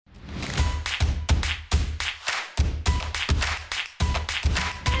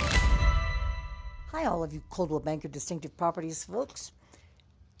Hi, all of you Coldwell Banker Distinctive Properties folks.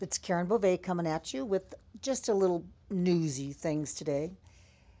 It's Karen Beauvais coming at you with just a little newsy things today.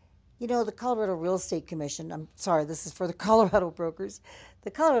 You know, the Colorado Real Estate Commission, I'm sorry, this is for the Colorado brokers.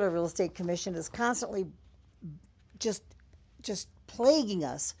 The Colorado Real Estate Commission is constantly just just plaguing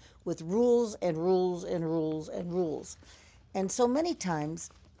us with rules and rules and rules and rules. And so many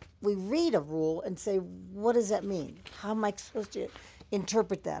times we read a rule and say, what does that mean? How am I supposed to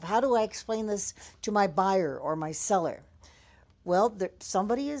interpret that? How do I explain this to my buyer or my seller? Well,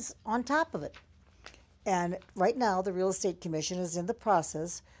 somebody is on top of it. And right now, the Real Estate Commission is in the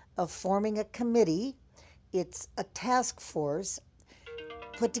process of forming a committee. It's a task force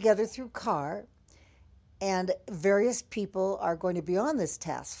put together through CAR, and various people are going to be on this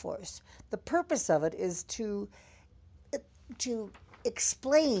task force. The purpose of it is to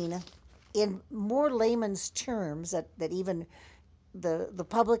explain in more layman's terms that even the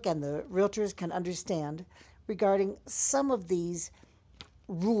public and the realtors can understand regarding some of these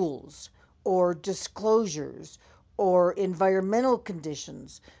rules or disclosures or environmental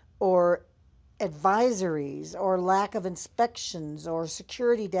conditions or advisories or lack of inspections or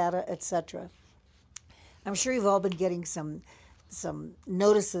security data, etc. I'm sure you've all been getting some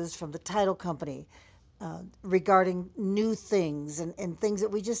notices from the title company regarding new things and things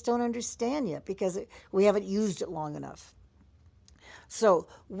that we just don't understand yet because we haven't used it long enough. So,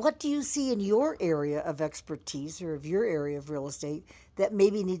 what do you see in your area of expertise or of your area of real estate that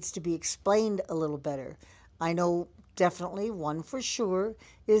maybe needs to be explained a little better? I know definitely one for sure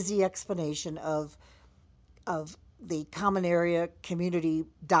is the explanation of the common area community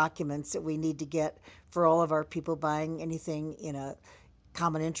documents that we need to get for all of our people buying anything in a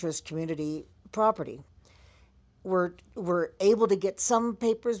common interest community property. We're able to get some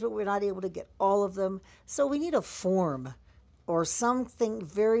papers, but we're not able to get all of them. So we need a form or something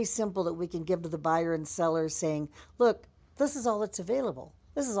very simple that we can give to the buyer and seller saying, look, this is all that's available.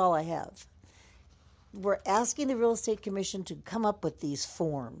 This is all I have. We're asking the Real Estate Commission to come up with these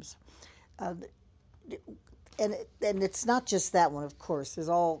forms. Uh, and it's not just that one, of course. There's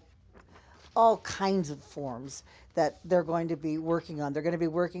all kinds of forms that they're going to be working on. They're going to be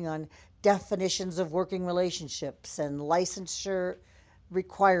working on definitions of working relationships and licensure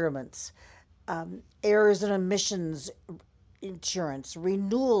requirements, errors and omissions insurance,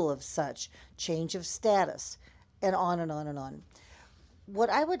 renewal of such, change of status, and on and on and on. What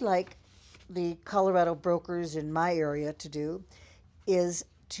I would like the Colorado brokers in my area to do is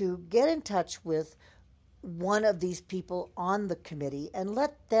to get in touch with one of these people on the committee and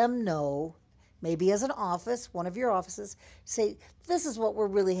let them know, maybe as an office, one of your offices, say, this is what we're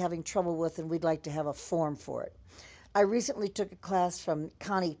really having trouble with and we'd like to have a form for it. I recently took a class from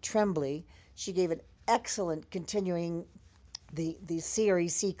Connie Tremblay. She gave an excellent continuing the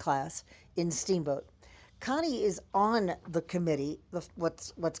CREC class in Steamboat. Connie is on the committee,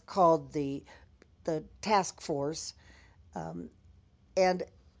 what's called the task force, and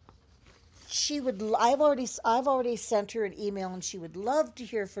I've already sent her an email, and she would love to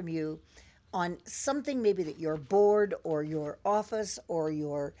hear from you on something maybe that your board or your office or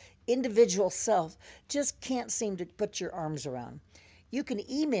your individual self just can't seem to put your arms around. You can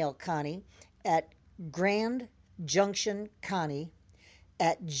email Connie at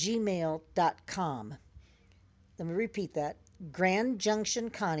grandjunctionconnie@gmail.com. Let me repeat that,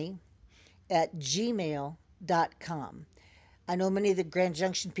 grandjunctionconnie@gmail.com. I know many of the Grand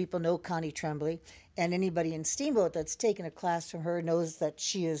Junction people know Connie Tremblay, and anybody in Steamboat that's taken a class from her knows that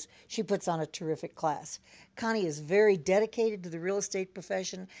she puts on a terrific class. Connie is very dedicated to the real estate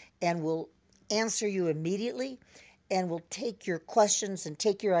profession and will answer you immediately and will take your questions and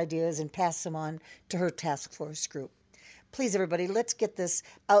take your ideas and pass them on to her task force group. Please, everybody, let's get this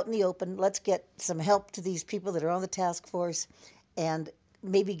out in the open. Let's get some help to these people that are on the task force and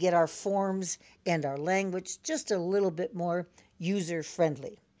maybe get our forms and our language just a little bit more user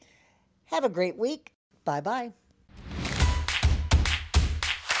friendly. Have a great week. Bye bye.